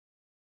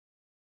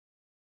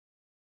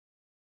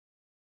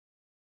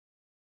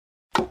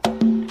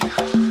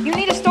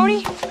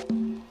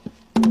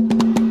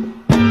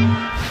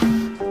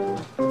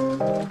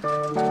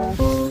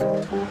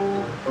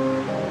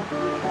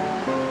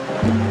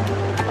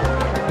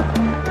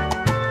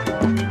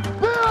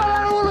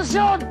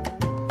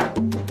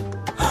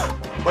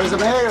Where's the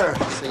mayor,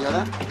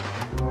 señora?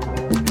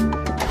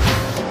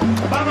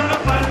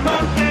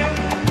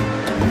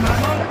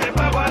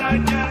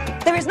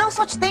 There is no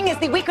such thing as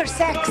the weaker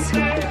sex.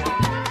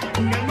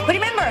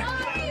 Remember,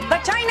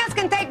 vaginas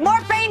can take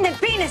more pain than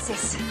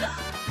penises.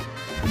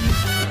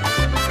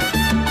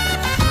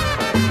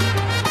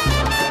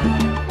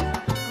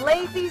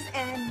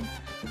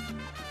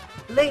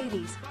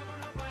 Ladies,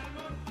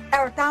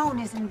 our town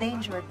is in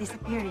danger of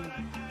disappearing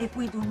if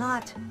we do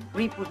not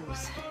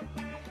reproduce.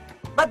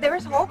 But there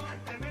is hope.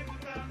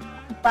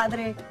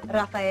 Padre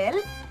Rafael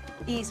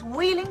is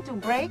willing to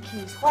break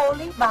his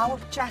holy vow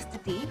of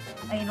chastity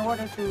in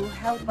order to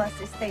help us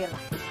stay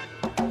alive.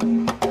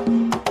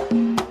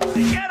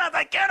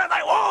 I can't,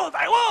 I won't,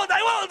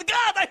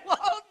 God, I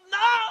won't,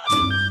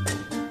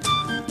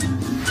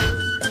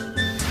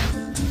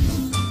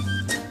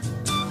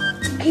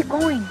 no! Keep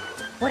going.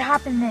 What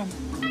happened then?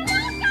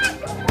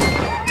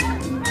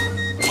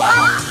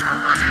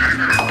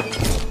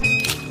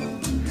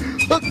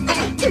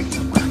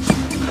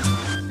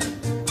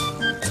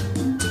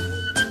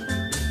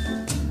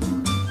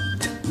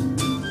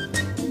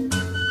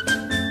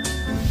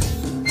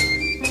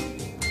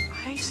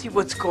 I see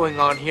what's going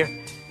on here.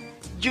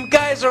 You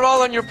guys are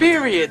all on your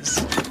periods.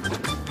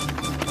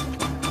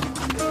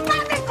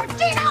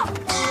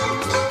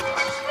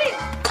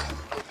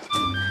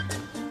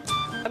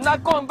 I'm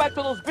not going back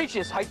to those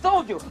beaches, I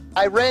told you.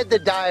 I read the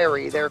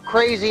diary. They're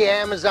crazy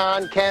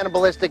Amazon,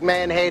 cannibalistic,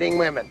 man-hating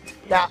women.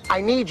 Now,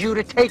 I need you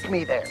to take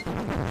me there.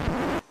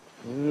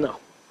 No.